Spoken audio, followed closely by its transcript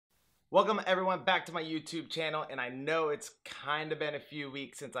Welcome everyone back to my YouTube channel, and I know it's kind of been a few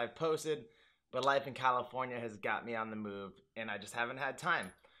weeks since I've posted, but life in California has got me on the move and I just haven't had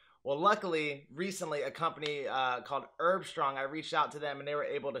time. Well, luckily, recently a company called Herbstrong, I reached out to them and they were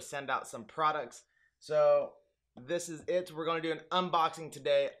able to send out some products. So this is it. We're going to do an unboxing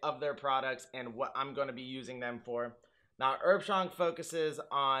today of their products and what I'm going to be using them for. Now, Herbstrong focuses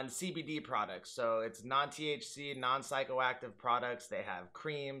on CBD products, so it's non-THC, non-psychoactive products. They have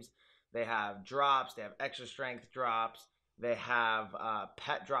creams, they have drops, they have extra strength drops, they have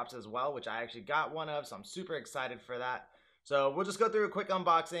pet drops as well, which I actually got one of, so I'm super excited for that. So we'll just go through a quick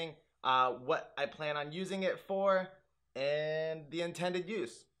unboxing, what I plan on using it for, and the intended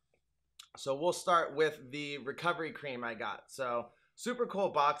use. So we'll start with the recovery cream I got. So super cool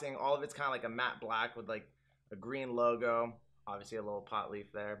boxing, all of it's kind of like a matte black with like a green logo, obviously a little pot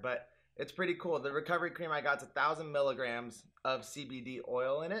leaf there, but it's pretty cool. The recovery cream I got's 1,000 milligrams of CBD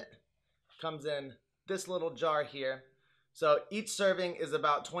oil in it. Comes in this little jar here. So each serving is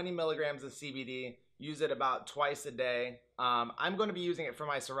about 20 milligrams of CBD. Use it about twice a day. I'm going to be using it for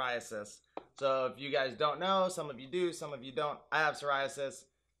my psoriasis. So if you guys don't know, some of you do, some of you don't. I have psoriasis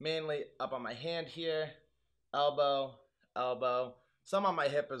mainly up on my hand here, elbow, some on my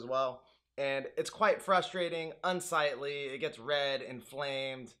hip as well. And it's quite frustrating, unsightly. It gets red,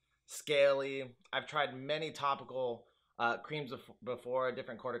 inflamed, scaly. I've tried many topical creams before,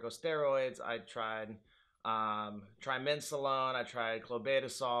 different corticosteroids. I tried triamcinolone, I tried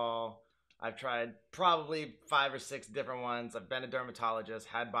clobetasol. I've tried probably 5 or 6 different ones. I've been a dermatologist,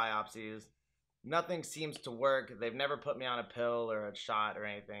 had biopsies. Nothing seems to work. They've never put me on a pill or a shot or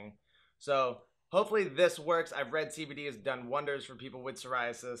anything. So hopefully this works. I've read CBD has done wonders for people with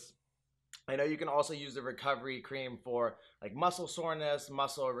psoriasis. I know you can also use the recovery cream for like muscle soreness,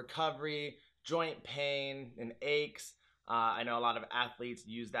 muscle recovery, joint pain and aches. I know a lot of athletes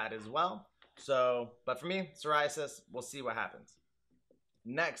use that as well. So, but for me, psoriasis, we'll see what happens.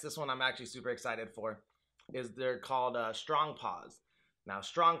 Next, this one I'm actually super excited for, is they're called Strong Paws. Now,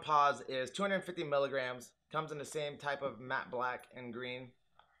 Strong Paws is 250 milligrams, comes in the same type of matte black and green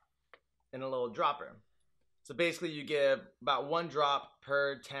in a little dropper. So basically you give about 1 drop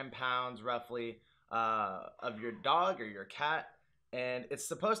per 10 pounds roughly of your dog or your cat. And it's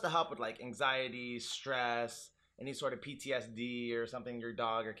supposed to help with like anxiety, stress, any sort of PTSD or something your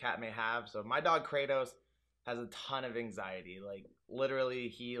dog or cat may have. So my dog Kratos has a ton of anxiety. Like literally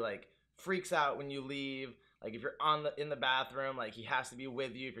he like freaks out when you leave. Like if you're in the bathroom, like he has to be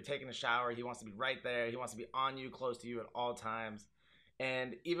with you. If you're taking a shower, he wants to be right there. He wants to be on you, close to you at all times.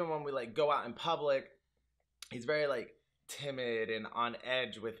 And even when we like go out in public, he's very like timid and on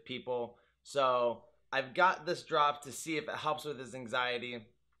edge with people. So I've got this drop to see if it helps with his anxiety,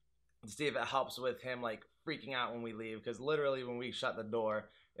 to see if it helps with him like freaking out when we leave, because literally when we shut the door,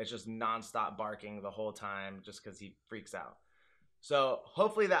 it's just nonstop barking the whole time just because he freaks out. So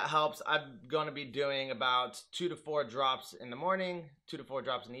hopefully that helps. I'm going to be doing about 2 to 4 drops in the morning, 2 to 4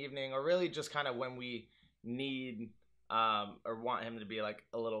 drops in the evening, or really just kind of when we need or want him to be like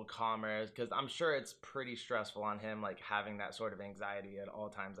a little calmer, because I'm sure it's pretty stressful on him like having that sort of anxiety at all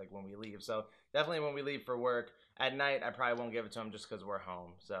times like when we leave. So definitely when we leave for work at night, I probably won't give it to him just because we're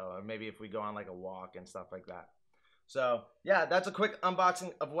home. So maybe if we go on like a walk and stuff like that. So yeah, that's a quick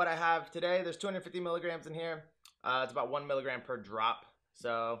unboxing of what I have today. There's 250 milligrams in here. It's about 1 milligram per drop.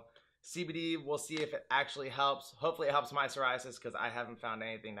 So CBD, we'll see if it actually helps. Hopefully it helps my psoriasis, because I haven't found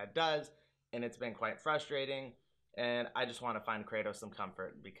anything that does, and it's been quite frustrating. And I just want to find Kratos some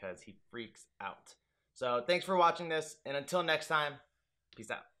comfort because he freaks out. So thanks for watching this, and until next time, peace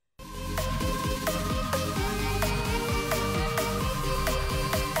out.